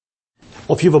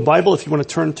Well, if you have a Bible, if you want to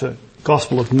turn to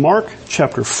Gospel of Mark,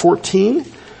 chapter 14.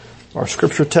 Our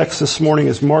scripture text this morning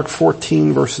is Mark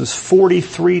 14, verses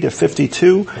 43 to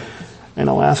 52. And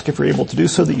I'll ask if you're able to do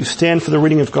so that you stand for the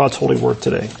reading of God's holy word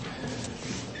today.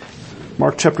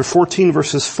 Mark chapter 14,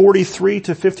 verses 43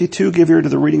 to 52. Give ear to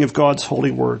the reading of God's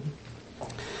holy word.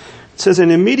 It says,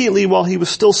 "And immediately while he was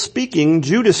still speaking,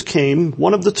 Judas came,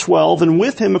 one of the 12, and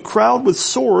with him a crowd with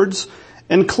swords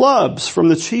and clubs from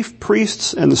the chief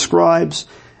priests and the scribes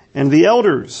and the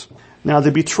elders. Now the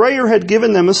betrayer had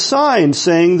given them a sign,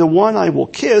 saying, 'The one I will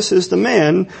kiss is the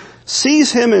man.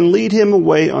 Seize him and lead him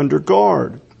away under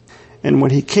guard.' And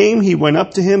when he came, he went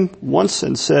up to him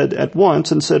and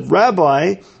said,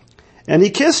 'Rabbi,' and he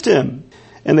kissed him.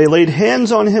 And they laid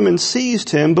hands on him and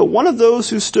seized him. But one of those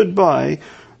who stood by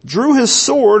drew his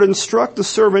sword and struck the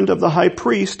servant of the high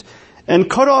priest and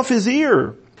cut off his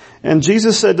ear. And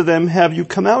Jesus said to them, 'Have you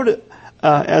come out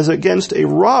as against a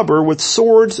robber with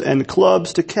swords and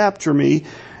clubs to capture me?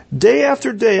 Day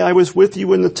after day I was with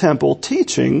you in the temple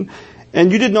teaching,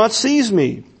 and you did not seize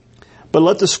me. But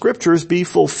let the scriptures be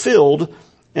fulfilled.'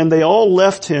 And they all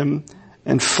left him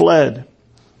and fled.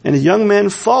 And a young man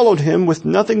followed him with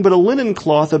nothing but a linen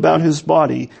cloth about his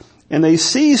body. And they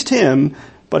seized him,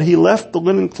 but he left the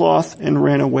linen cloth and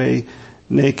ran away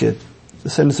naked."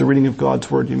 This ends the reading of God's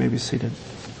word. You may be seated.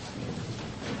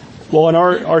 Well, in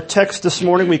our text this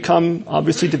morning, we come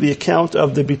obviously to the account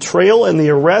of the betrayal and the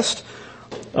arrest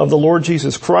of the Lord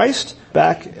Jesus Christ.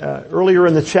 Back earlier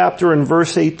in the chapter in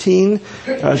verse 18,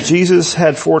 Jesus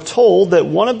had foretold that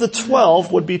one of the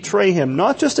 12 would betray him.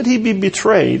 Not just that he'd be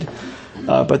betrayed,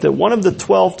 but that one of the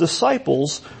 12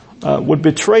 disciples would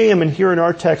betray him. And here in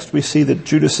our text, we see that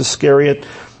Judas Iscariot,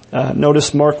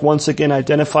 notice Mark once again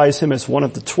identifies him as one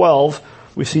of the 12.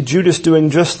 We see Judas doing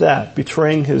just that,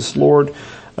 betraying his Lord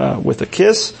with a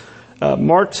kiss.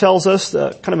 Mark tells us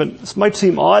that this might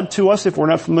seem odd to us if we're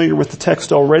not familiar with the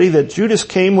text already, that Judas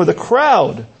came with a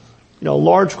crowd, a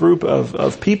large group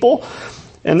of people.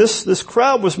 And this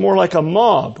crowd was more like a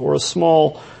mob or a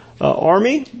small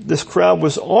army. This crowd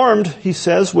was armed, he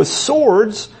says, with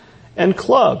swords and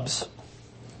clubs.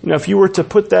 If you were to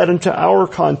put that into our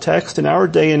context, in our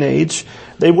day and age,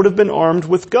 they would have been armed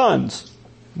with guns.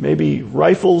 Maybe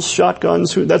rifles,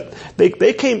 shotguns.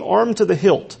 They came armed to the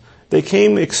hilt. They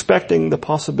came expecting the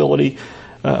possibility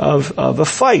of a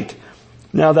fight.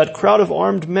 Now that crowd of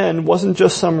armed men wasn't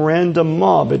just some random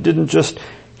mob. It didn't just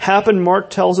happen. Mark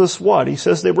tells us what? He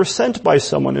says they were sent by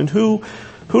someone. And who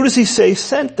does he say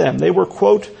sent them? They were,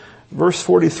 quote, verse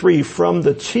 43, from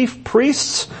the chief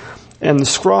priests and the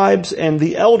scribes and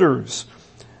the elders.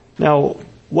 Now,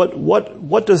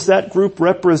 what does that group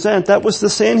represent? That was the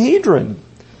Sanhedrin.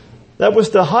 That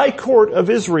was the high court of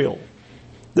Israel.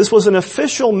 This was an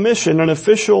official mission, on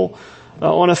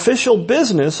official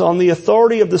business, on the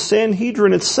authority of the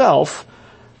Sanhedrin itself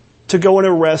to go and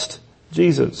arrest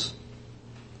Jesus.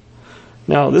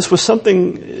 Now, this was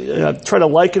something, try to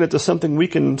liken it to something we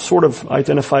can sort of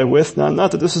identify with. Now,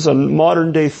 not that this is a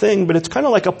modern day thing, but it's kind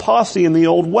of like a posse in the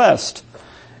Old West.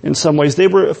 In some ways, they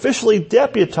were officially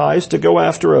deputized to go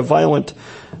after a violent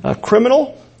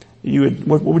criminal.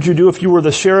 What would you do if you were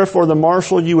the sheriff or the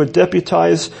marshal? You would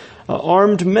deputize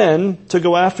armed men to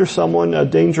go after someone, a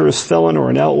dangerous felon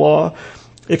or an outlaw.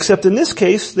 Except in this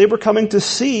case, they were coming to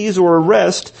seize or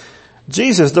arrest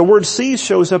Jesus. The word seize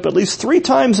shows up at least 3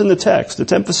 times in the text.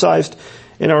 It's emphasized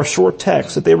in our short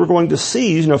text that they were going to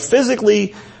seize,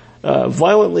 physically,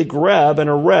 violently grab and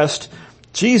arrest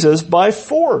Jesus by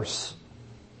force.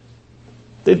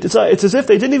 It's as if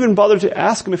they didn't even bother to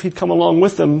ask him if he'd come along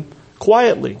with them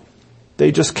quietly.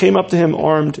 They just came up to him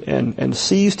armed and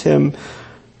seized him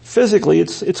physically.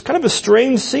 It's kind of a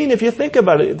strange scene if you think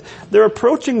about it. They're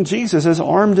approaching Jesus as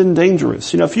armed and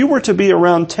dangerous. If you were to be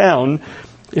around town,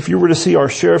 if you were to see our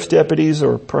sheriff's deputies,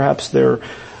 or perhaps their,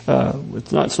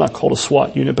 it's not called a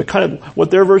SWAT unit, but kind of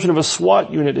what their version of a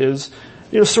SWAT unit is,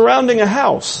 surrounding a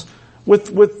house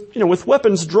with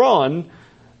weapons drawn,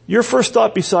 your first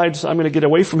thought, besides I'm going to get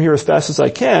away from here as fast as I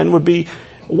can, would be,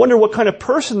 wonder what kind of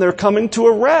person they're coming to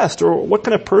arrest, or what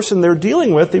kind of person they're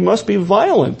dealing with. They must be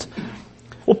violent.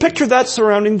 Well, picture that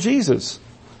surrounding Jesus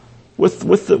with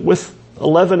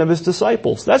 11 of his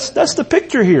disciples. That's the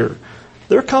picture here.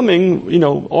 They're coming,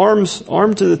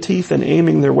 armed to the teeth and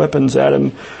aiming their weapons at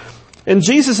him. And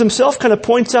Jesus himself kind of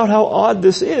points out how odd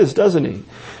this is, doesn't he?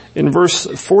 In verse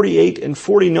 48 and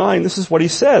 49, this is what he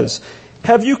says.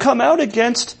 "Have you come out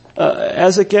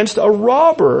as against a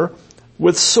robber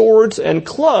with swords and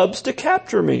clubs to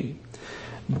capture me?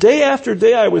 Day after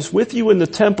day I was with you in the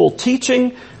temple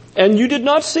teaching, and you did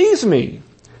not seize me.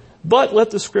 But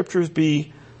let the scriptures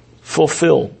be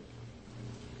fulfilled."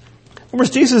 Whereas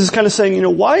Jesus is kind of saying,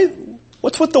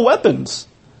 what's with the weapons?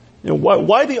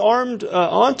 Why the armed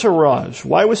entourage?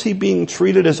 Why was he being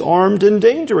treated as armed and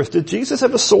dangerous? Did Jesus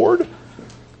have a sword?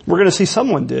 We're going to see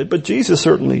someone did, but Jesus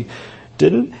certainly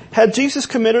didn't. Had Jesus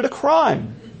committed a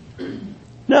crime?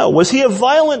 No. Was he a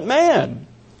violent man?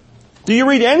 Do you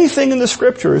read anything in the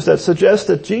scriptures that suggests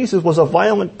that Jesus was a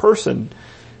violent person?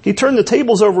 He turned the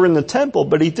tables over in the temple,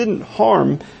 but he didn't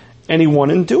harm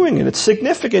anyone in doing it. It's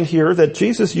significant here that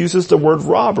Jesus uses the word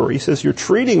robber. He says, you're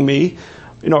treating me,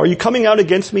 are you coming out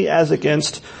against me as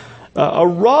against a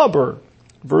robber?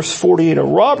 Verse 48, a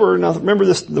robber, now remember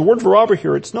this, the word for robber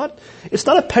here, it's not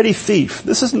a petty thief.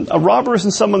 A robber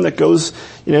isn't someone that goes,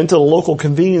 into the local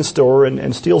convenience store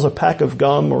and steals a pack of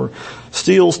gum or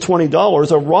steals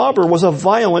 $20. A robber was a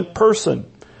violent person.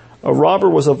 A robber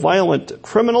was a violent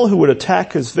criminal who would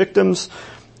attack his victims,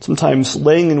 sometimes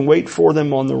laying in wait for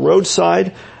them on the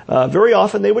roadside. Very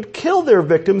often they would kill their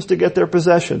victims to get their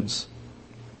possessions.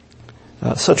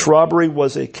 Such robbery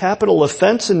was a capital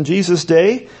offense in Jesus'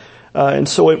 day. And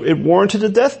so it warranted a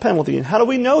death penalty. And how do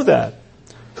we know that?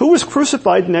 Who was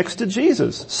crucified next to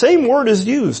Jesus? Same word is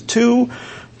used. Two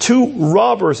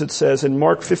robbers, it says in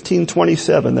Mark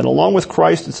 15:27. Then along with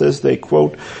Christ, it says they,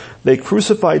 quote, they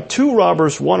crucified two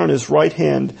robbers, one on his right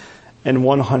hand and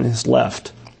one on his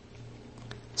left.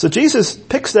 So Jesus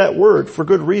picks that word for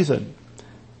good reason.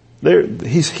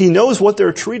 He knows what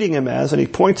they're treating him as, and he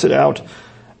points it out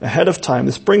ahead of time.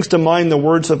 This brings to mind the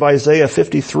words of Isaiah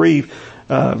 53,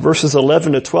 verses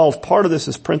 11 to 12. Part of this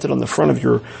is printed on the front of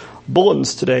your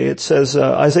bulletins today. It says,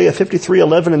 Isaiah 53,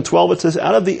 11 and 12, it says,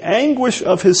 out of the anguish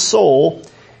of his soul,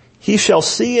 he shall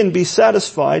see and be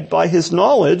satisfied. By his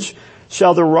knowledge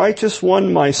shall the righteous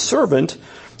one, my servant,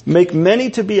 make many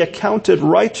to be accounted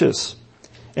righteous,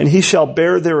 and he shall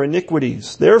bear their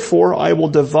iniquities. Therefore I will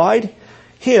divide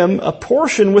him a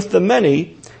portion with the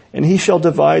many, and he shall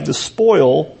divide the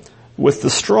spoil with the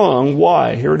strong.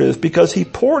 Why? Here it is. Because he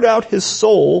poured out his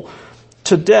soul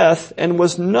to death and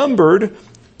was numbered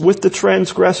with the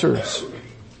transgressors.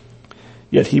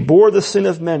 Yet he bore the sin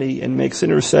of many and makes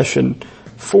intercession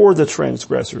for the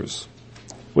transgressors.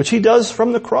 Which he does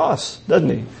from the cross, doesn't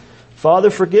he? Father,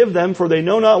 forgive them, for they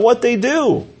know not what they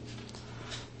do.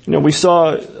 We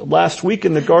saw last week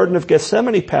in the Garden of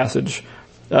Gethsemane passage,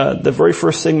 the very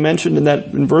first thing mentioned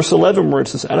in verse 11 where it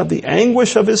says, out of the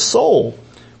anguish of his soul.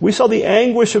 We saw the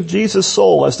anguish of Jesus'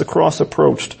 soul as the cross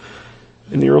approached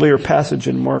in the earlier passage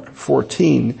in Mark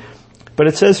 14. But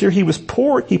it says here he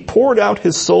poured out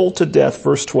his soul to death,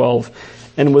 verse 12,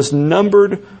 and was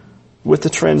numbered with the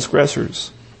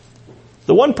transgressors.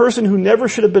 The one person who never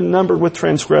should have been numbered with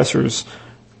transgressors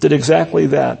did exactly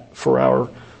that for our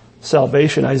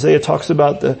salvation. Isaiah talks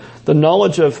about the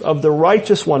knowledge of the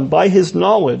righteous one. By his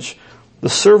knowledge, the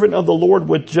servant of the Lord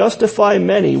would justify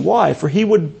many. Why? For he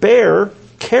would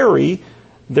carry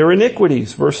their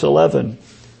iniquities. Verse 11.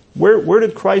 Where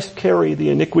did Christ carry the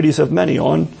iniquities of many?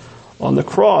 On the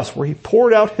cross, where he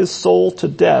poured out his soul to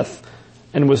death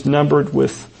and was numbered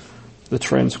with the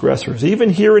transgressors. Even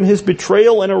here in his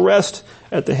betrayal and arrest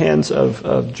at the hands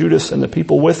of Judas and the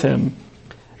people with him,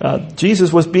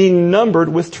 Jesus was being numbered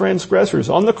with transgressors.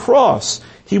 On the cross,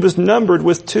 he was numbered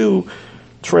with two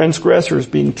transgressors,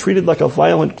 being treated like a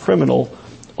violent criminal.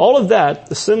 All of that,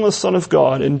 the sinless Son of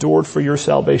God endured for your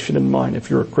salvation and mine,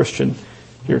 if you're a Christian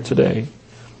here today.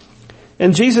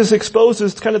 And Jesus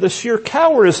exposes kind of the sheer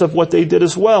cowardice of what they did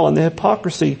as well, and the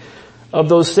hypocrisy of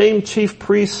those same chief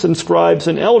priests and scribes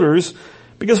and elders.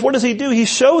 Because what does he do? He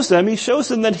shows them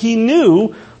that he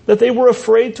knew that they were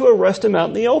afraid to arrest him out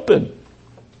in the open.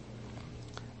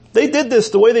 They did this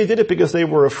the way they did it because they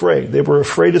were afraid. They were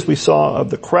afraid, as we saw, of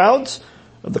the crowds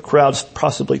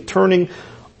possibly turning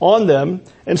on them.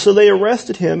 And so they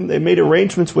arrested him. They made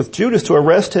arrangements with Judas to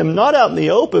arrest him, not out in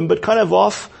the open, but kind of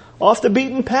off the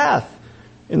beaten path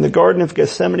in the Garden of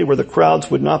Gethsemane, where the crowds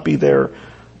would not be there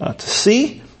to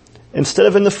see, instead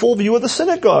of in the full view of the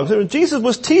synagogues. When Jesus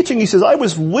was teaching, he says, I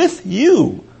was with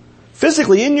you,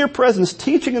 physically in your presence,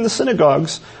 teaching in the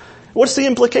synagogues. What's the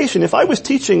implication? If I was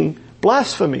teaching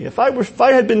blasphemy, if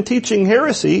I had been teaching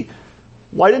heresy,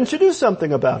 why didn't you do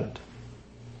something about it?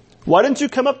 Why didn't you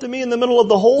come up to me in the middle of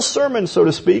the whole sermon, so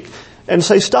to speak, and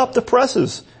say, stop the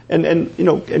presses,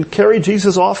 and carry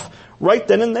Jesus off right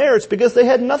then and there? It's because they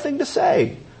had nothing to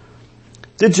say.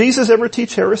 Did Jesus ever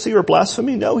teach heresy or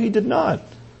blasphemy? No, he did not.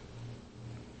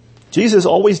 Jesus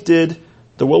always did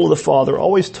the will of the Father,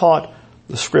 always taught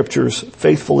the scriptures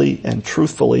faithfully and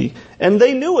truthfully, and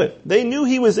they knew it. They knew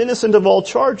he was innocent of all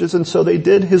charges, and so they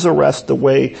did his arrest the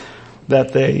way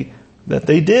that they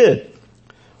did.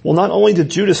 Well, not only did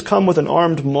Judas come with an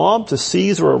armed mob to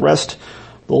seize or arrest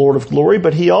the Lord of glory,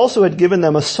 but he also had given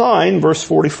them a sign, verse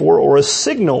 44, or a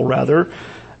signal rather,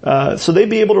 so they'd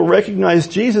be able to recognize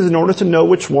Jesus in order to know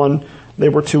which one they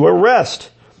were to arrest.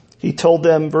 He told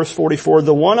them, verse 44,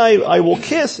 the one I will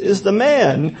kiss is the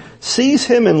man. Seize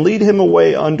him and lead him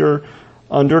away under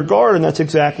guard. And that's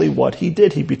exactly what he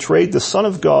did. He betrayed the Son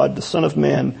of God, the Son of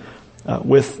Man,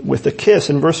 with a kiss.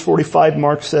 In verse 45,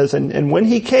 Mark says, and when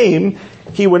he came,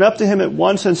 he went up to him at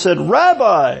once and said,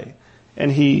 Rabbi!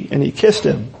 And he kissed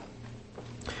him.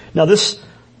 Now this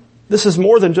is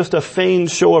more than just a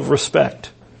feigned show of respect,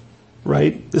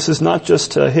 right? This is not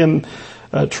just him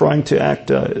trying to act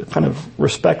kind of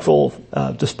respectful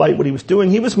despite what he was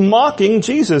doing. He was mocking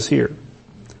Jesus here.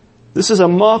 This is a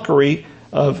mockery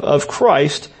of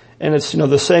Christ, and it's,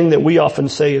 the saying that we often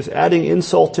say is adding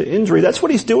insult to injury. That's what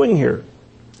he's doing here.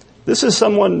 This is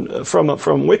someone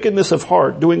from wickedness of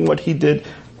heart doing what he did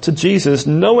to Jesus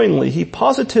knowingly. He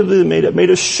positively made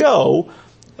a show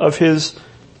of his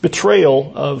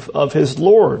betrayal of his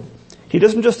Lord. He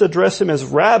doesn't just address him as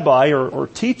rabbi or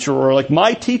teacher or like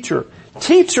my teacher.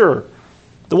 Teacher,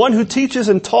 the one who teaches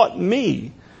and taught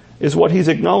me, is what he's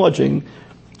acknowledging.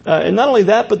 And not only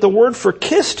that, but the word for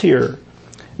kissed here.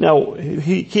 Now,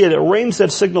 he had arranged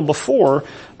that signal before,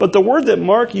 but the word that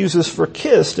Mark uses for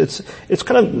kissed, it's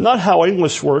kind of not how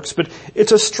English works, but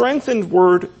it's a strengthened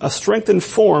word, a strengthened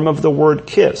form of the word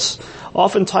kiss.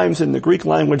 Oftentimes in the Greek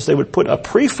language, they would put a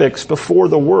prefix before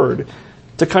the word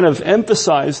to kind of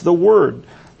emphasize the word.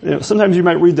 Sometimes you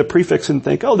might read the prefix and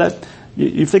think,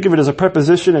 you think of it as a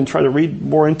preposition and try to read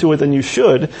more into it than you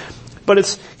should.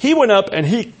 But he went up and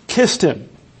he kissed him.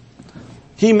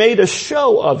 He made a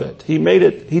show of it. He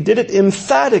did it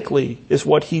emphatically is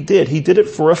what he did. He did it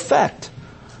for effect.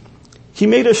 He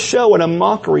made a show and a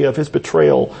mockery of his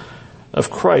betrayal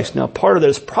of Christ. Now part of that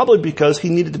is probably because he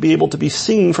needed to be able to be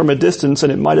seen from a distance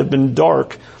and it might have been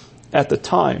dark at the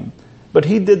time. But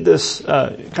he did this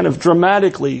kind of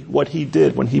dramatically what he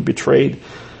did when he betrayed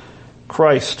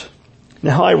Christ.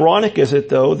 Now how ironic is it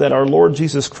though that our Lord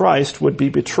Jesus Christ would be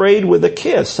betrayed with a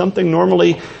kiss, something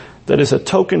normally that is a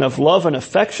token of love and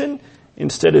affection,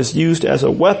 instead is used as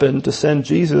a weapon to send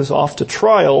Jesus off to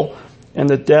trial and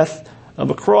the death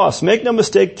of a cross. Make no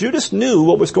mistake, Judas knew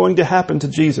what was going to happen to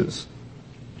Jesus.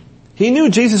 He knew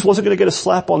Jesus wasn't going to get a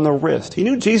slap on the wrist. He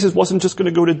knew Jesus wasn't just going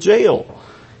to go to jail.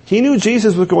 He knew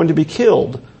Jesus was going to be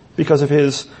killed because of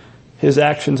his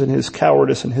actions and his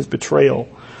cowardice and his betrayal.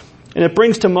 And it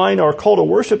brings to mind our call to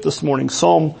worship this morning,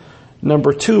 Psalm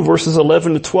number 2, verses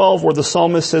 11 to 12, where the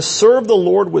psalmist says, serve the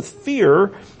Lord with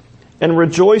fear and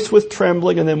rejoice with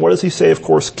trembling. And then what does he say? Of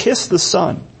course, kiss the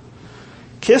Son.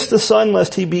 Kiss the Son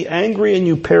lest he be angry and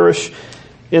you perish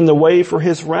in the way, for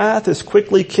his wrath is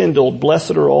quickly kindled.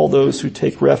 Blessed are all those who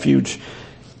take refuge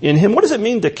in him. What does it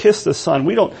mean to kiss the Son?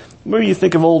 Maybe you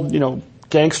think of old,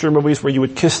 gangster movies where you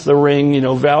would kiss the ring,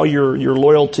 vow your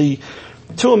loyalty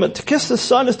to him. But to kiss the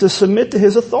Son is to submit to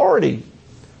his authority,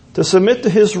 to submit to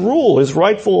his rule, his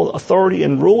rightful authority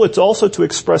and rule. It's also to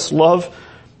express love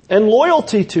and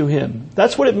loyalty to him.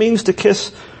 That's what it means to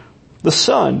kiss the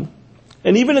Son.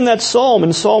 And even in that psalm,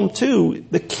 in Psalm 2,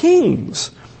 the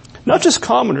kings, not just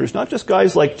commoners, not just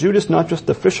guys like Judas, not just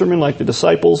the fishermen like the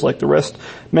disciples, like the rest,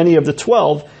 many of the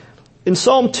 12. In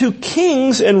Psalm 2,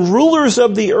 kings and rulers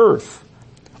of the earth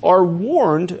are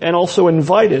warned and also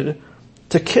invited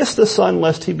to kiss the Son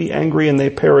lest he be angry and they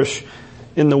perish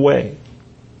in the way.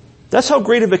 That's how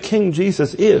great of a king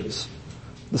Jesus is,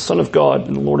 the Son of God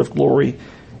and the Lord of glory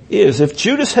is. If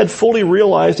Judas had fully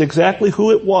realized exactly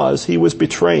who it was he was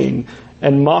betraying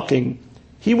and mocking,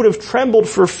 he would have trembled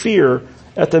for fear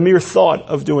at the mere thought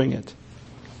of doing it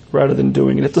rather than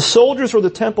doing it. If the soldiers or the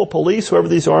temple police, whoever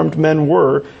these armed men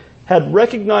were, had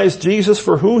recognized Jesus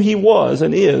for who he was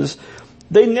and is,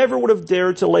 they never would have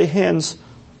dared to lay hands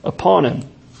upon him,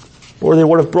 or they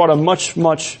would have brought a much,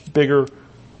 much bigger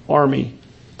army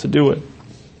to do it.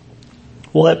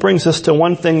 Well, that brings us to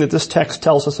one thing that this text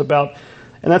tells us about,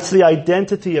 and that's the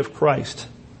identity of Christ.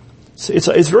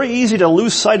 It's very easy to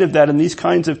lose sight of that in these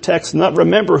kinds of texts and not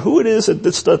remember who it is that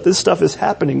this stuff is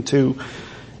happening to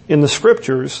in the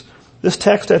scriptures. This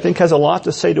text, I think, has a lot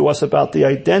to say to us about the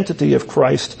identity of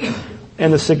Christ,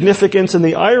 and the significance and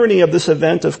the irony of this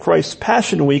event of Christ's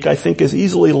Passion Week, I think, is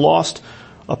easily lost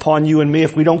upon you and me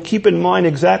if we don't keep in mind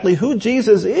exactly who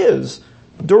Jesus is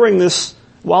during this,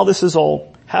 while this is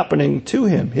all happening to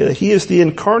him. He is the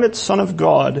incarnate Son of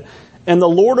God, and the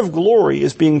Lord of glory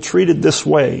is being treated this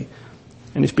way,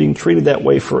 and he's being treated that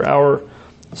way for our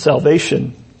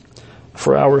salvation,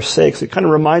 for our sakes. It kind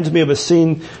of reminds me of a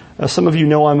scene. Some of you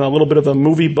know I'm a little bit of a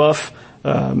movie buff,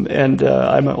 and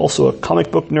I'm also a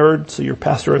comic book nerd, so your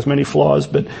pastor has many flaws,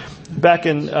 but Back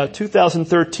in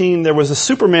 2013, there was a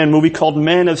Superman movie called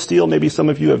Man of Steel. Maybe some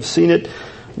of you have seen it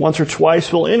once or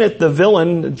twice. Well, in it, the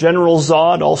villain, General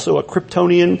Zod, also a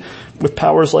Kryptonian with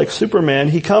powers like Superman,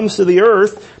 he comes to the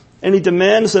Earth and he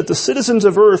demands that the citizens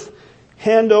of Earth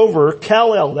hand over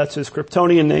Kal-El. That's his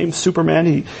Kryptonian name,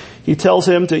 Superman. He tells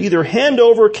him to either hand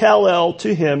over Kal-El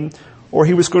to him or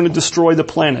he was going to destroy the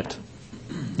planet.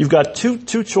 You've got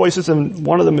two choices, and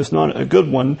one of them is not a good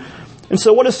one. And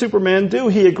so what does Superman do?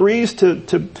 He agrees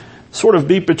to sort of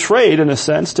be betrayed, in a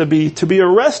sense, to be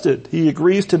arrested. He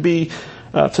agrees to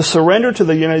surrender to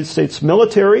the United States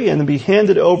military and be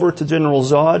handed over to General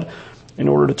Zod in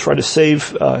order to try to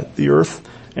save the Earth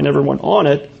and everyone on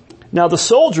it. Now the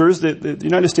soldiers, the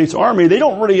United States Army, they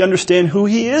don't really understand who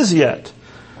he is yet.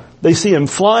 They see him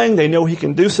flying, they know he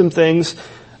can do some things,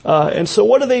 and so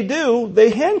what do? They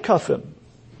handcuff him.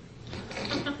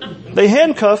 They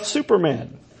handcuff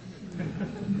Superman.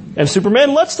 And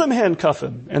Superman lets them handcuff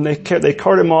him, and they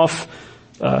cart him off,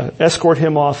 escort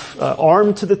him off,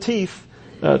 armed to the teeth,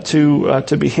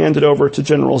 to be handed over to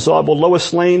General Zod. Well,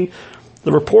 Lois Lane,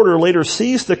 the reporter, later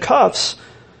sees the cuffs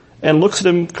and looks at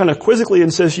him kind of quizzically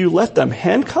and says, "You let them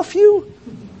handcuff you?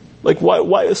 Like,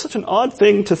 why? It's such an odd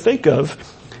thing to think of."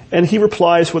 And he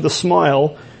replies with a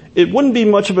smile, "It wouldn't be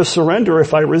much of a surrender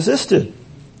if I resisted."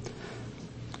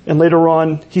 And later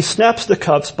on, he snaps the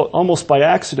cuffs, but almost by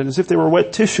accident, as if they were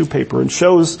wet tissue paper, and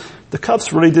shows the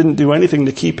cuffs really didn't do anything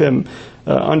to keep him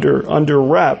under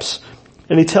wraps.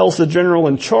 And he tells the general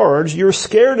in charge, "You're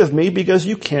scared of me because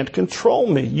you can't control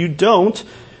me. You don't,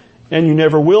 and you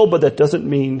never will, but that doesn't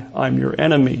mean I'm your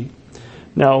enemy."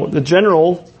 Now, what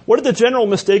did the general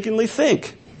mistakenly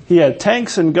think? He had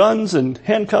tanks and guns and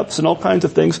handcuffs and all kinds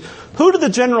of things. Who did the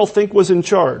general think was in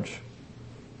charge?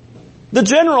 The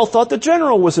general thought the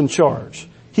general was in charge.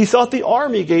 He thought the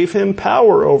army gave him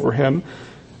power over him,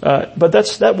 but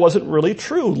that wasn't really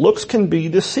true. Looks can be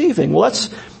deceiving. Well,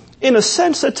 in a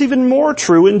sense, that's even more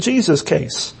true in Jesus'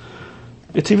 case.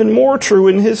 It's even more true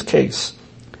in his case.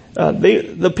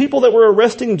 The people that were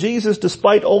arresting Jesus,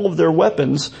 despite all of their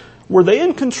weapons, were they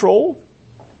in control?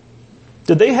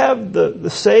 Did they have the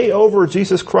say over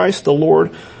Jesus Christ, the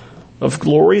Lord of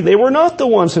glory? They were not the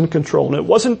ones in control, and it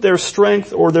wasn't their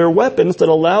strength or their weapons that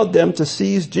allowed them to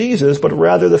seize Jesus, but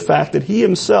rather the fact that he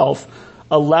himself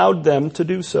allowed them to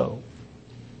do so.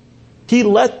 He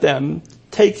let them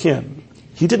take him.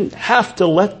 He didn't have to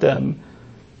let them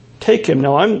take him.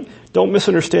 Now, don't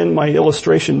misunderstand my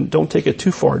illustration. Don't take it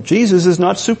too far. Jesus is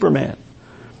not Superman.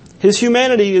 His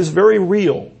humanity is very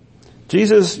real.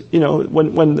 Jesus,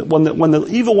 when the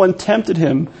evil one tempted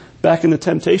him back in the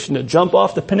temptation to jump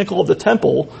off the pinnacle of the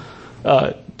temple,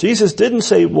 Jesus didn't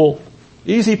say, "Well,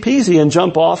 easy peasy," and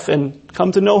jump off and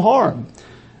come to no harm.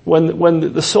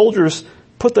 When the soldiers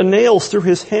put the nails through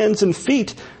his hands and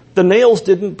feet, the nails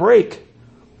didn't break.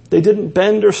 They didn't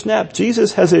bend or snap.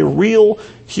 Jesus has a real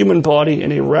human body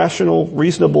and a rational,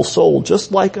 reasonable soul,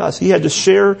 just like us. He had to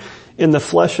share in the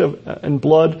flesh and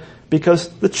blood because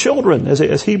the children,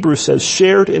 as Hebrews says,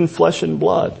 shared in flesh and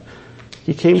blood.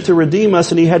 He came to redeem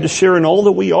us, and he had to share in all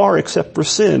that we are except for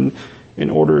sin in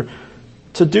order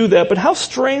to do that. But how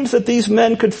strange that these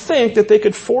men could think that they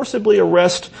could forcibly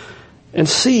arrest and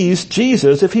seize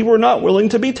Jesus if he were not willing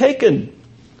to be taken.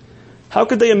 How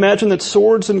could they imagine that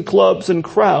swords and clubs and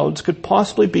crowds could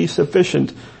possibly be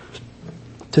sufficient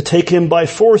to take him by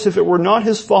force if it were not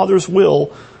his Father's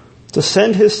will to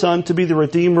send his Son to be the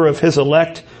Redeemer of his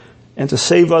elect and to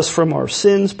save us from our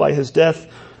sins by his death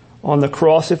on the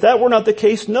cross? If that were not the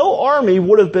case, no army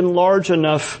would have been large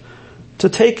enough to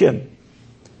take him.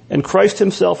 And Christ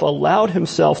himself allowed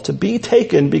himself to be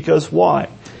taken because why?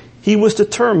 He was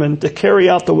determined to carry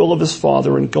out the will of his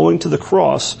Father in going to the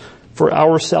cross for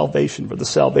our salvation, for the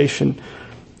salvation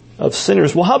of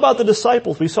sinners. Well, how about the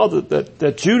disciples? We saw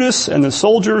that Judas and the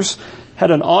soldiers had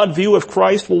an odd view of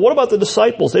Christ. Well, what about the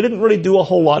disciples? They didn't really do a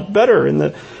whole lot better. In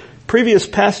the previous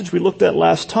passage we looked at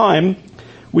last time,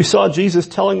 we saw Jesus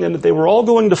telling them that they were all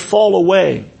going to fall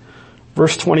away.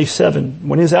 Verse 27.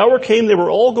 When his hour came, they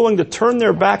were all going to turn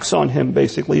their backs on him,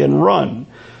 basically, and run.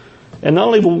 And not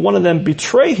only will one of them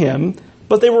betray him,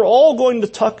 but they were all going to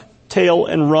tuck tail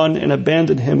and run and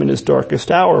abandon him in his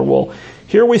darkest hour. Well,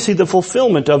 here we see the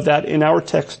fulfillment of that in our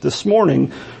text this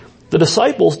morning. The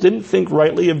disciples didn't think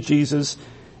rightly of Jesus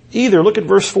either. Look at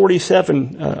verse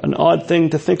 47, an odd thing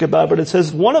to think about, but it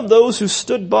says, one of those who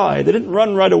stood by, they didn't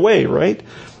run right away, right?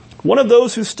 One of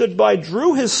those who stood by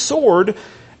drew his sword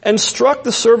and struck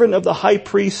the servant of the high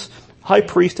priest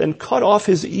and cut off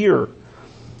his ear.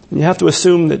 And you have to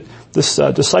assume that this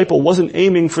disciple wasn't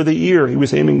aiming for the ear. He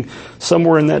was aiming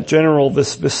somewhere in that general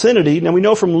vicinity. Now we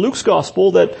know from Luke's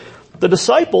gospel that the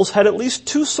disciples had at least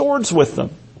 2 swords with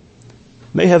them.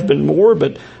 May have been more,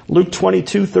 but Luke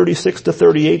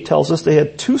 22:36-38 tells us they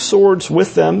had 2 swords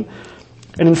with them.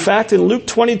 And in fact, in Luke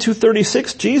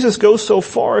 22:36, Jesus goes so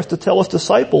far as to tell his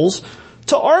disciples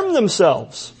to arm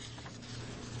themselves.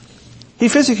 He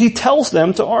tells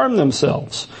them to arm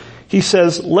themselves. He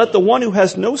says, let the one who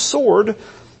has no sword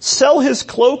sell his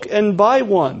cloak and buy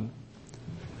one.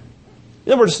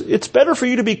 In other words, it's better for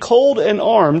you to be cold and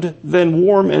armed than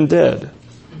warm and dead.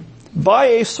 Buy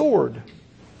a sword.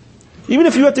 Even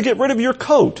if you have to get rid of your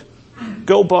coat,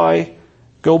 go buy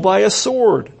a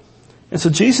sword. And so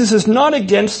Jesus is not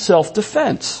against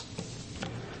self-defense.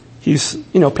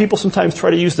 People sometimes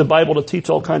try to use the Bible to teach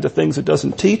all kinds of things it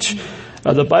doesn't teach.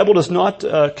 The Bible does not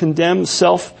condemn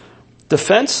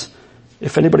self-defense.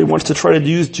 If anybody wants to try to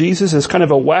use Jesus as kind of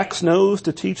a wax nose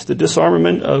to teach the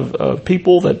disarmament of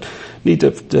people that need to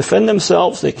defend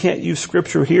themselves, they can't use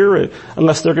Scripture here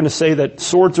unless they're going to say that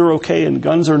swords are okay and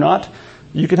guns are not.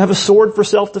 You can have a sword for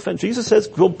self-defense. Jesus says,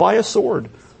 go buy a sword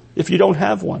if you don't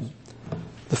have one.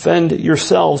 Defend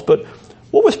yourselves. But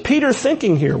what was Peter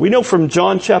thinking here? We know from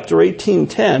John chapter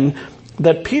 18:10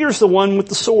 that Peter's the one with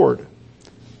the sword.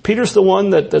 Peter's the one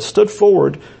that stood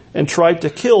forward and tried to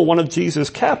kill one of Jesus'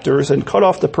 captors and cut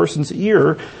off the person's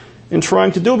ear in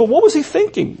trying to do it. But what was he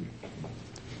thinking?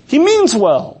 He means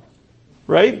well,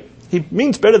 right? He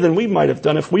means better than we might have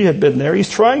done if we had been there. He's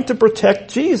trying to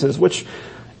protect Jesus, which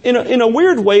in a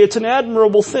weird way, it's an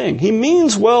admirable thing. He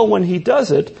means well when he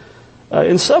does it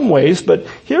in some ways, but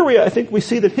here I think we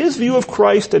see that his view of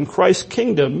Christ and Christ's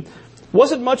kingdom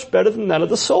wasn't much better than that of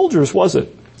the soldiers, was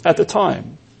it, at the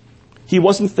time? He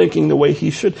wasn't thinking the way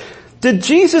he should. Did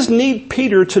Jesus need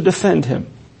Peter to defend him?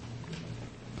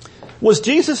 Was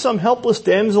Jesus some helpless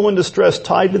damsel in distress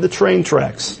tied to the train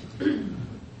tracks?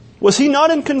 Was he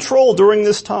not in control during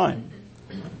this time?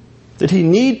 Did he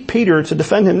need Peter to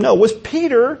defend him? No. Was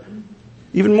Peter,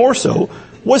 even more so,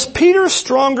 was Peter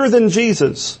stronger than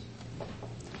Jesus?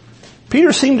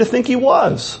 Peter seemed to think he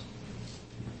was.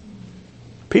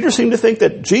 Peter seemed to think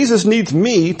that Jesus needs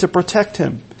me to protect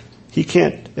him. He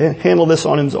can't handle this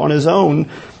on his own.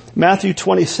 Matthew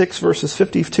 26 verses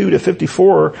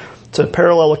 52-54, it's a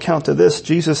parallel account to this.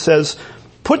 Jesus says,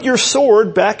 put your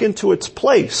sword back into its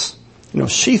place.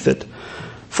 Sheath it.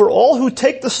 For all who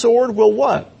take the sword will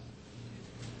what?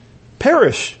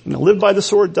 Perish. Live by the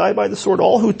sword, die by the sword.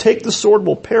 All who take the sword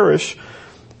will perish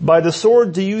by the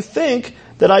sword. Do you think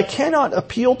that I cannot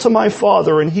appeal to my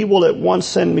Father and he will at once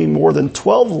send me more than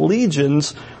 12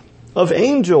 legions of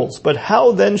angels? But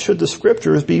how then should the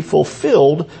scriptures be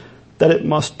fulfilled that it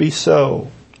must be so?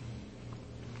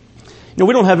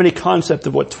 We don't have any concept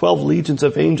of what 12 legions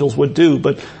of angels would do,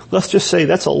 but let's just say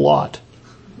that's a lot.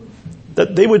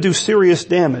 That they would do serious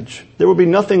damage. There would be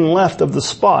nothing left of the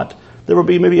spot. There would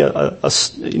be maybe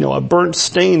a burnt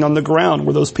stain on the ground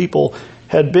where those people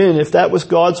had been, if that was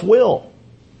God's will.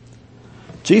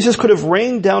 Jesus could have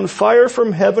rained down fire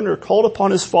from heaven or called upon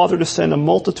his Father to send a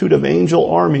multitude of angel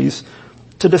armies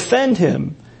to defend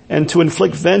him and to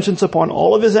inflict vengeance upon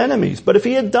all of his enemies. But if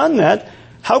he had done that,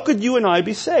 how could you and I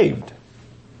be saved?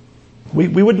 We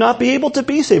would not be able to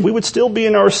be saved. We would still be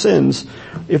in our sins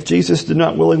if Jesus did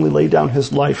not willingly lay down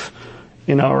his life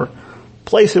in our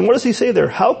place. And what does he say there?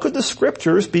 How could the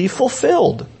scriptures be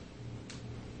fulfilled?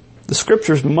 The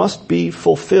scriptures must be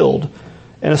fulfilled.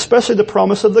 And especially the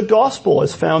promise of the gospel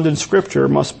as found in scripture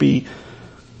must be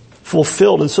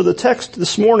fulfilled. And so the text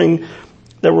this morning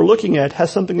that we're looking at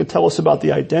has something to tell us about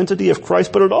the identity of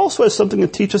Christ, but it also has something to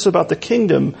teach us about the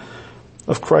kingdom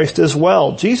of Christ as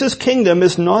well. Jesus' kingdom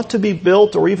is not to be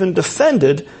built or even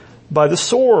defended by the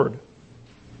sword.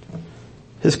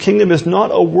 His kingdom is not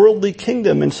a worldly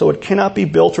kingdom, and so it cannot be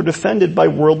built or defended by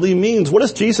worldly means. What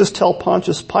does Jesus tell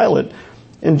Pontius Pilate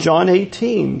in John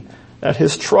 18 at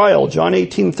his trial? John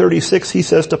 18:36, he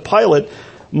says to Pilate,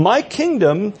 my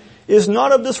kingdom is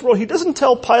not of this world. He doesn't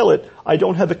tell Pilate, I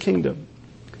don't have a kingdom.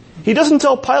 He doesn't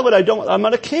tell Pilate, I'm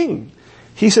not a king.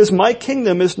 He says, my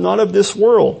kingdom is not of this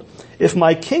world. If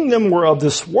my kingdom were of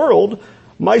this world,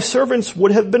 my servants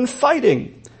would have been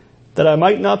fighting, that I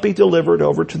might not be delivered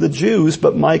over to the Jews,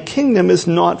 but my kingdom is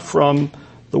not from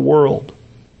the world.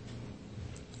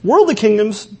 Worldly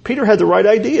kingdoms, Peter had the right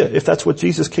idea, if that's what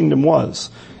Jesus' kingdom was.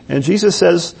 And Jesus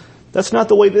says, that's not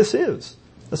the way this is.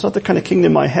 That's not the kind of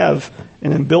kingdom I have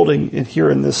and am building here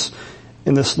in this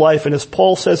life. And as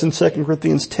Paul says in 2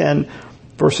 Corinthians 10,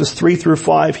 verses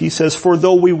 3-5, he says, for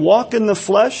though we walk in the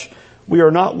flesh, we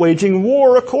are not waging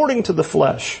war according to the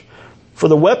flesh. For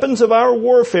the weapons of our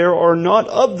warfare are not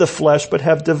of the flesh, but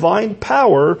have divine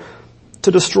power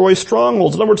to destroy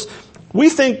strongholds. In other words, we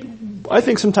think I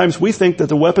think sometimes we think that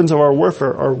the weapons of our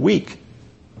warfare are weak.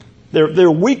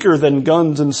 They're weaker than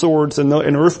guns and swords and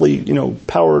earthly,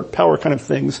 power kind of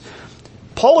things.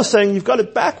 Paul is saying you've got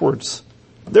it backwards.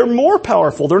 They're more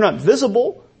powerful. They're not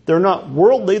visible. They're not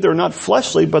worldly. They're not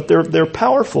fleshly, but they're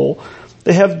powerful.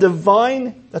 They have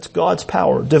divine, that's God's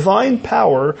power, divine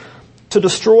power to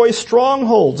destroy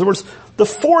strongholds. In other words, the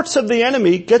forts of the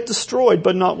enemy get destroyed,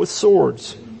 but not with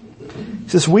swords. He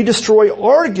says, we destroy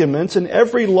arguments and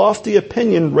every lofty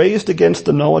opinion raised against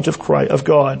the knowledge of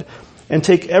God, and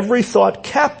take every thought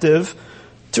captive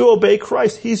to obey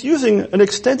Christ. He's using an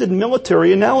extended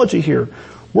military analogy here.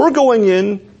 We're going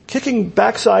in, kicking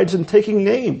backsides and taking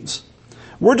names.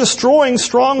 We're destroying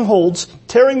strongholds,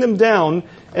 tearing them down,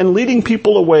 and leading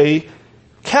people away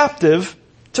captive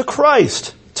to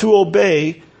Christ, to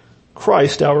obey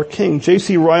Christ our King.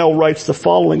 J.C. Ryle writes the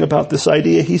following about this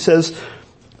idea. He says,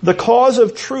 the cause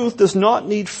of truth does not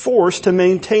need force to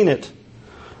maintain it.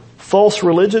 False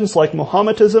religions like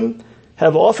Mohammedanism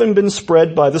have often been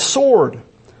spread by the sword.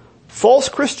 False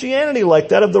Christianity like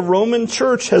that of the Roman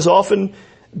Church has often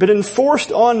been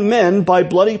enforced on men by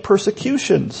bloody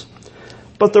persecutions.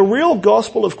 But the real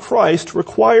gospel of Christ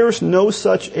requires no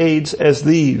such aids as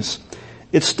these.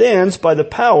 It stands by the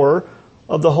power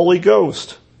of the Holy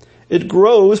Ghost. It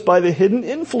grows by the hidden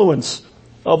influence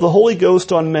of the Holy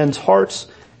Ghost on men's hearts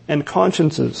and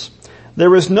consciences.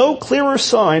 There is no clearer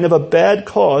sign of a bad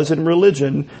cause in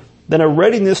religion than a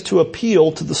readiness to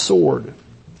appeal to the sword.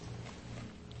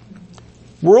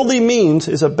 Worldly means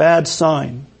is a bad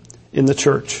sign in the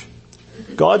church.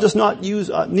 God does not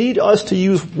need us to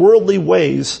use worldly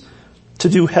ways to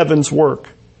do heaven's work,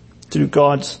 to do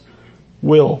God's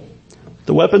will.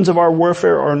 The weapons of our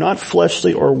warfare are not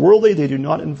fleshly or worldly. They do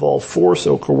not involve force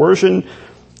or coercion.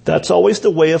 That's always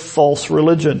the way of false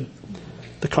religion,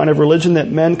 the kind of religion that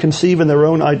men conceive in their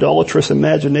own idolatrous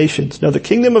imaginations. Now, the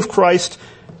kingdom of Christ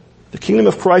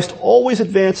always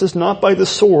advances not by the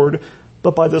sword,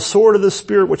 but by the sword of the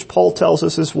Spirit, which Paul tells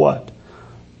us is what?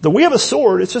 That we have a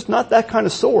sword, it's just not that kind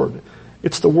of sword.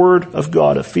 It's the word of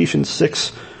God, Ephesians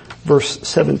 6, verse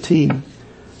 17.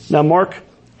 Now, Mark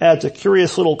adds a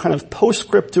curious little kind of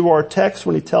postscript to our text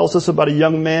when he tells us about a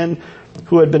young man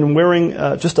who had been wearing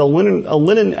just a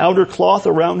linen outer cloth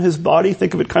around his body.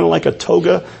 Think of it kind of like a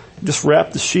toga, just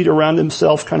wrapped the sheet around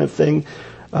himself kind of thing.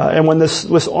 And when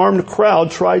this armed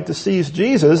crowd tried to seize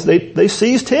Jesus, they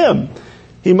seized him.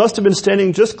 He must have been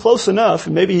standing just close enough,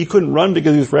 and maybe he couldn't run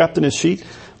because he was wrapped in his sheet.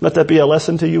 Let that be a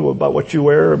lesson to you about what you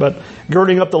wear, about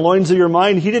girding up the loins of your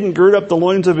mind. He didn't gird up the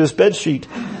loins of his bed sheet.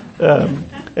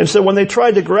 And so when they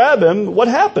tried to grab him, what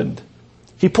happened?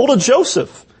 He pulled a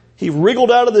Joseph. He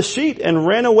wriggled out of the sheet and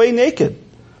ran away naked.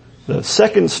 The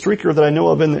second streaker that I know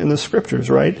of in the scriptures,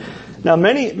 right? Now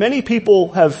many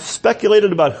people have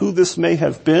speculated about who this may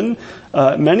have been.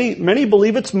 Many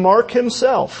believe it's Mark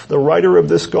himself, the writer of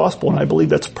this gospel, and I believe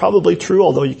that's probably true,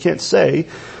 although you can't say.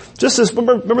 Just as,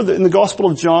 remember in the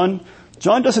Gospel of John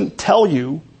doesn't tell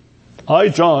you, I,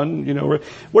 John,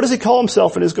 what does he call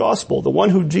himself in his gospel? The one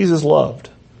who Jesus loved.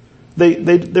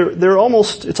 They're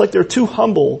almost, it's like they're too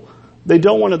humble. They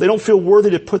don't feel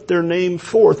worthy to put their name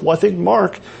forth. Well, I think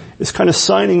Mark is kind of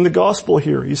signing the gospel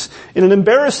here. He's in an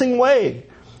embarrassing way.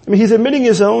 I mean, he's admitting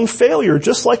his own failure,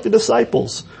 just like the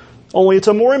disciples. Only it's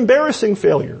a more embarrassing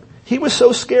failure. He was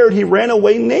so scared he ran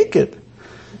away naked.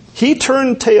 He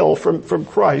turned tail from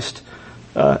Christ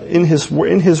in his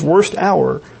worst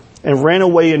hour and ran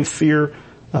away in fear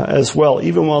as well,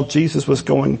 even while Jesus was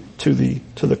going to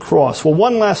the cross. Well,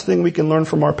 one last thing we can learn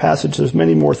from our passage. There's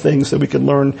many more things that we can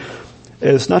learn.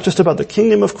 Is not just about the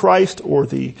kingdom of Christ or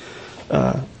the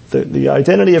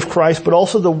identity of Christ, but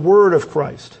also the word of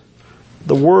Christ.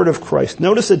 The word of Christ.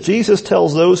 Notice that Jesus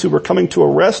tells those who were coming to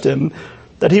arrest him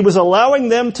that he was allowing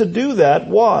them to do that.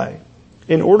 Why?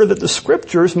 In order that the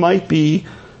scriptures might be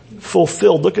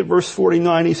fulfilled. Look at verse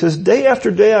 49. He says, day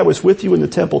after day I was with you in the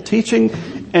temple teaching,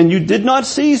 and you did not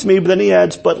seize me. But then he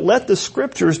adds, but let the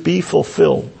scriptures be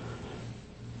fulfilled.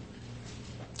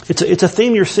 It's a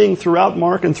theme you're seeing throughout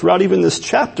Mark and throughout even this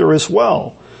chapter as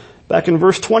well. Back in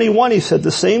verse 21, he said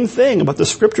the same thing, but the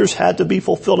scriptures had to be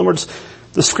fulfilled. In other words,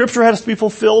 the scripture has to be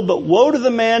fulfilled, but woe to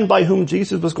the man by whom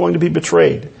Jesus was going to be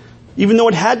betrayed. Even though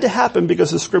it had to happen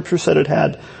because the scripture said it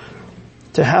had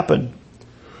to happen.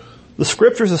 The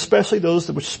scriptures, especially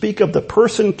those which speak of the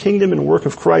person, kingdom, and work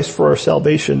of Christ for our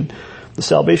salvation, the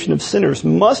salvation of sinners,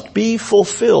 must be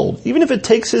fulfilled, even if it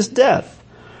takes his death.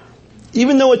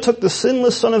 Even though it took the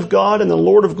sinless Son of God and the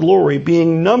Lord of glory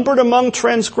being numbered among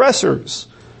transgressors,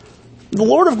 the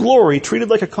Lord of glory, treated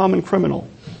like a common criminal,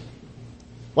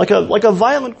 like a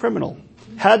violent criminal,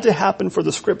 had to happen for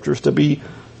the scriptures to be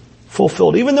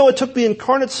fulfilled. Even though it took the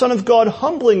incarnate Son of God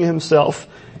humbling himself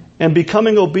and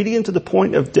becoming obedient to the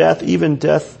point of death, even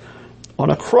death on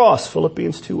a cross,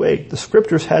 Philippians 2:8, the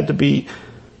scriptures had to be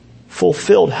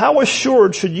fulfilled. How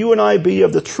assured should you and I be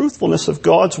of the truthfulness of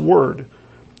God's word,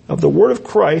 of the word of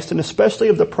Christ, and especially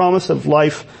of the promise of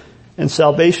life and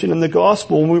salvation in the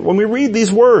gospel when we read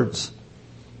these words?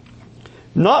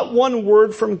 Not one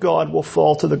word from God will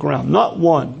fall to the ground. Not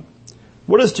one.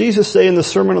 What does Jesus say in the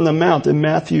Sermon on the Mount in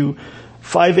Matthew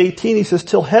 5:18? He says,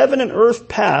 till heaven and earth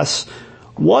pass,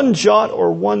 one jot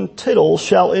or one tittle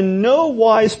shall in no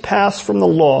wise pass from the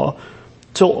law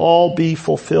till all be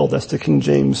fulfilled. That's the King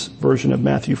James version of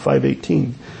Matthew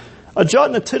 5:18. A jot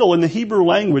and a tittle in the Hebrew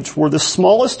language were the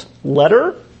smallest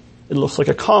letter, it looks like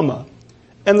a comma,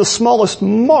 and the smallest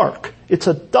mark, it's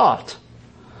a dot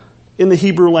in the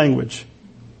Hebrew language.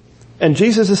 And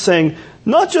Jesus is saying,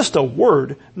 not just a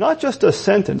word, not just a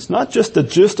sentence, not just the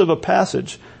gist of a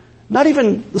passage, not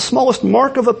even the smallest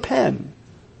mark of a pen.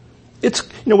 It's,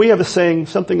 we have a saying,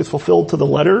 something is fulfilled to the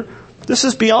letter. This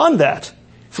is beyond that.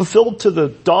 Fulfilled to the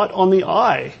dot on the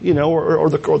I, or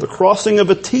the crossing of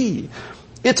a T.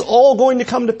 It's all going to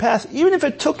come to pass. Even if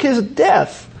it took his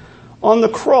death on the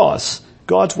cross,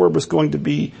 God's word was going to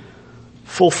be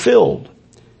fulfilled.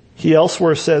 He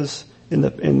elsewhere says,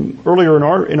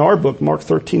 earlier in our book, Mark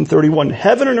 13:31,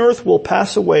 heaven and earth will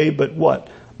pass away, but what?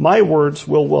 My words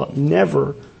will what?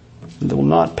 Never, they will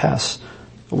not pass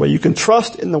away. You can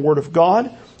trust in the word of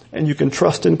God, and you can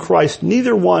trust in Christ.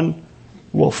 Neither one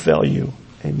will fail you.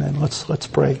 Amen. Let's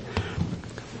pray.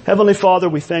 Heavenly Father,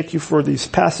 we thank you for these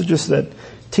passages that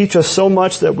teach us so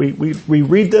much that we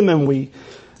read them and we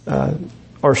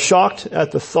are shocked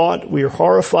at the thought, we are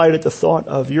horrified at the thought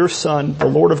of your Son, the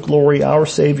Lord of glory, our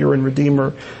Savior and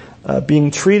Redeemer, being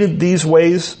treated these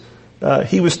ways.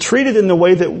 He was treated in the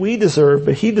way that we deserve,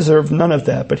 but he deserved none of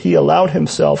that. But he allowed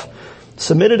himself,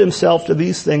 submitted himself to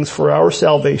these things for our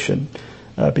salvation,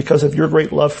 because of your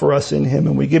great love for us in him.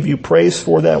 And we give you praise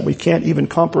for that. We can't even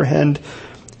comprehend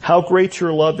how great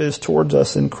your love is towards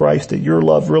us in Christ, that your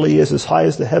love really is as high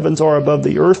as the heavens are above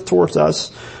the earth towards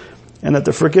us, and that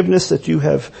the forgiveness that you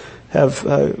have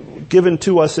given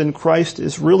to us in Christ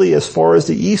is really as far as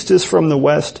the east is from the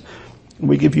west.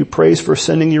 We give you praise for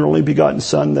sending your only begotten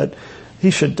Son, that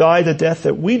he should die the death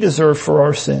that we deserve for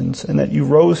our sins, and that you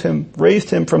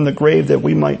raised him from the grave that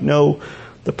we might know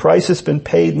the price has been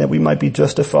paid and that we might be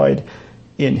justified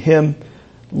in him.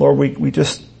 Lord, we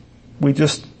just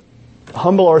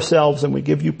humble ourselves and we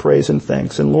give you praise and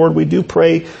thanks. And Lord, we do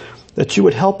pray that you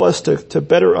would help us to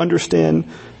better understand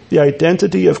the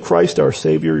identity of Christ, our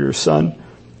Savior, your Son.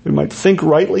 We might think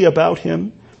rightly about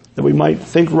him, that we might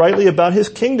think rightly about his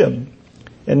kingdom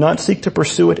and not seek to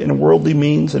pursue it in worldly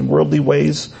means and worldly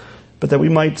ways, but that we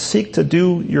might seek to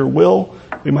do your will.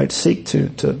 We might seek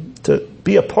to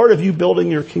be a part of you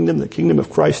building your kingdom, the kingdom of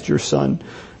Christ, your Son.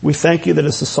 We thank you that,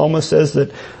 as the psalmist says,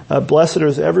 that blessed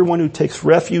is everyone who takes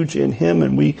refuge in him,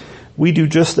 and we do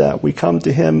just that. We come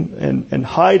to him and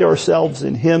hide ourselves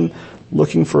in him,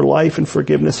 looking for life and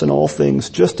forgiveness in all things,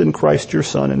 just in Christ your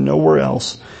Son and nowhere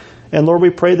else. And Lord, we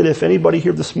pray that if anybody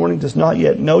here this morning does not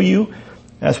yet know you,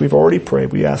 as we've already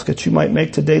prayed, we ask that you might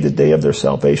make today the day of their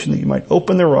salvation, that you might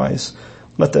open their eyes,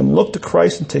 let them look to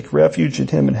Christ and take refuge in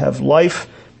him and have life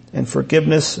and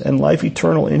forgiveness and life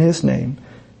eternal in his name.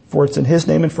 For it's in his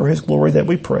name and for his glory that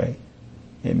we pray.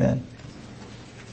 Amen.